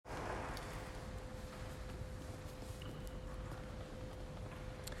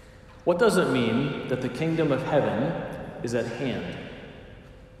What does it mean that the kingdom of heaven is at hand?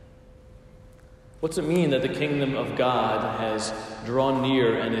 What's it mean that the kingdom of God has drawn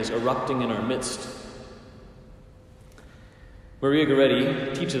near and is erupting in our midst? Maria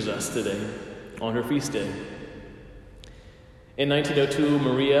Goretti teaches us today on her feast day. In 1902,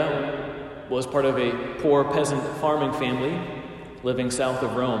 Maria was part of a poor peasant farming family living south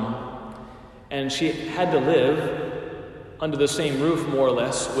of Rome, and she had to live under the same roof, more or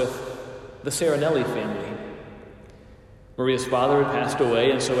less, with the Serenelli family. Maria's father had passed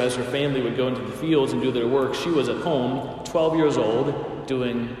away, and so as her family would go into the fields and do their work, she was at home, 12 years old,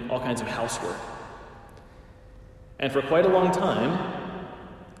 doing all kinds of housework. And for quite a long time,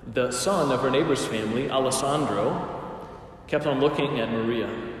 the son of her neighbor's family, Alessandro, kept on looking at Maria.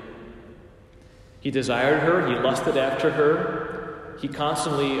 He desired her, he lusted after her, he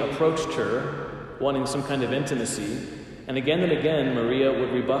constantly approached her, wanting some kind of intimacy, and again, Maria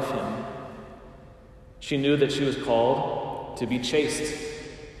would rebuff him. She knew that she was called to be chaste,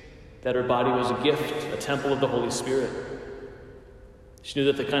 that her body was a gift, a temple of the Holy Spirit. She knew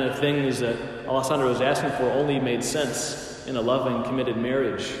that the kind of things that Alessandro was asking for only made sense in a loving, committed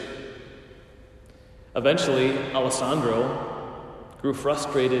marriage. Eventually, Alessandro grew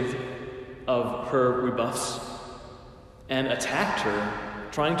frustrated of her rebuffs and attacked her,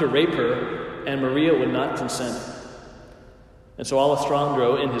 trying to rape her, and Maria would not consent. And so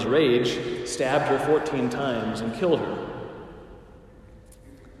Alessandro, in his rage, stabbed her 14 times and killed her.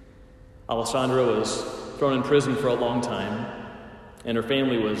 Alessandro was thrown in prison for a long time, and her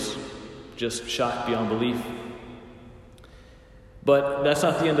family was just shocked beyond belief. But that's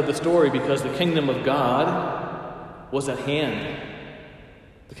not the end of the story, because the kingdom of God was at hand.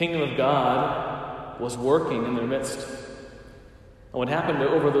 The kingdom of God was working in their midst. And what happened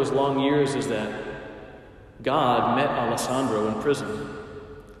over those long years is that God met Alessandro in prison,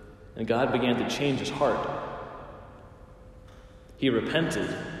 and God began to change his heart. He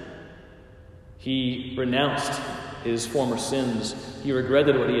repented. He renounced his former sins. He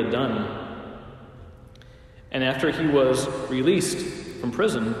regretted what he had done. And after he was released from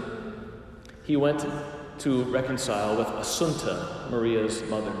prison, he went to reconcile with Assunta, Maria's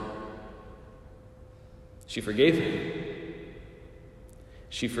mother. She forgave him.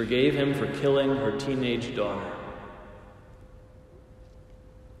 She forgave him for killing her teenage daughter.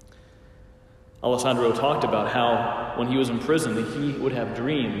 Alessandro talked about how when he was in prison, he would have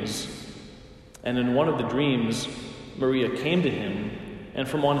dreams. And in one of the dreams, Maria came to him and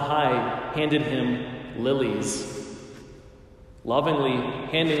from on high handed him lilies, lovingly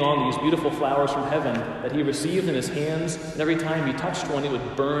handing on these beautiful flowers from heaven that he received in his hands, and every time he touched one, it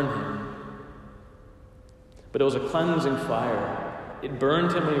would burn him. But it was a cleansing fire. It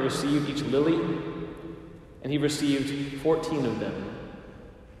burned him when he received each lily, and he received 14 of them,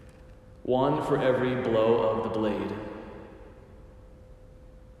 one for every blow of the blade.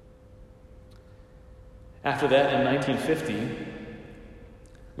 After that, in 1950,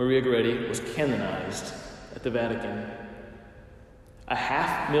 Maria Goretti was canonized at the Vatican.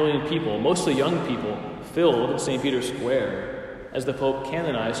 500,000 people, mostly young people, filled St. Peter's Square as the Pope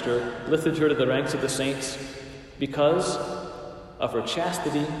canonized her, lifted her to the ranks of the saints because of her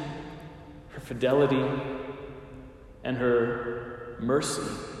chastity, her fidelity, and her mercy.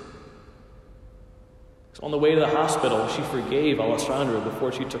 So on the way to the hospital, she forgave Alessandro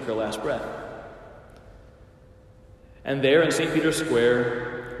before she took her last breath. And there in St. Peter's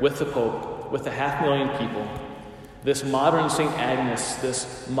Square, with the Pope, with the 500,000 people, this modern St. Agnes,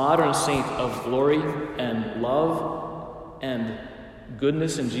 this modern saint of glory and love and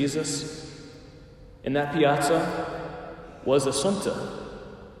goodness in Jesus, in that piazza was Assunta,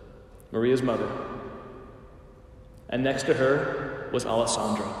 Maria's mother. And next to her was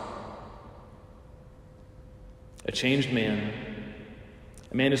Alessandro, a changed man,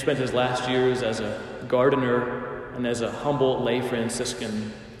 a man who spent his last years as a gardener and as a humble lay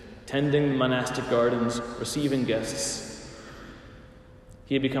Franciscan, tending monastic gardens, receiving guests.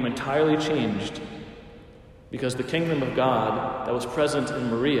 He had become entirely changed because the kingdom of God that was present in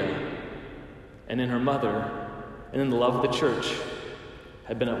Maria and in her mother and in the love of the church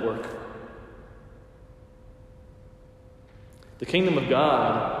had been at work. The kingdom of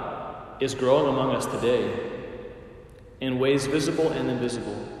God is growing among us today in ways visible and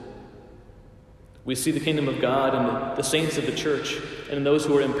invisible. We see the kingdom of God in the saints of the church and in those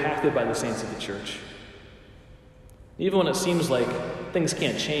who are impacted by the saints of the church. Even when it seems like things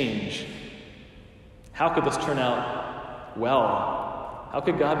can't change, how could this turn out well? How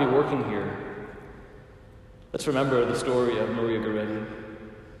could God be working here? Let's remember the story of Maria Goretti.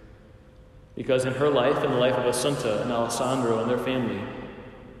 Because in her life and the life of Assunta and Alessandro and their family,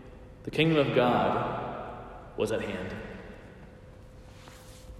 The kingdom of God was at hand.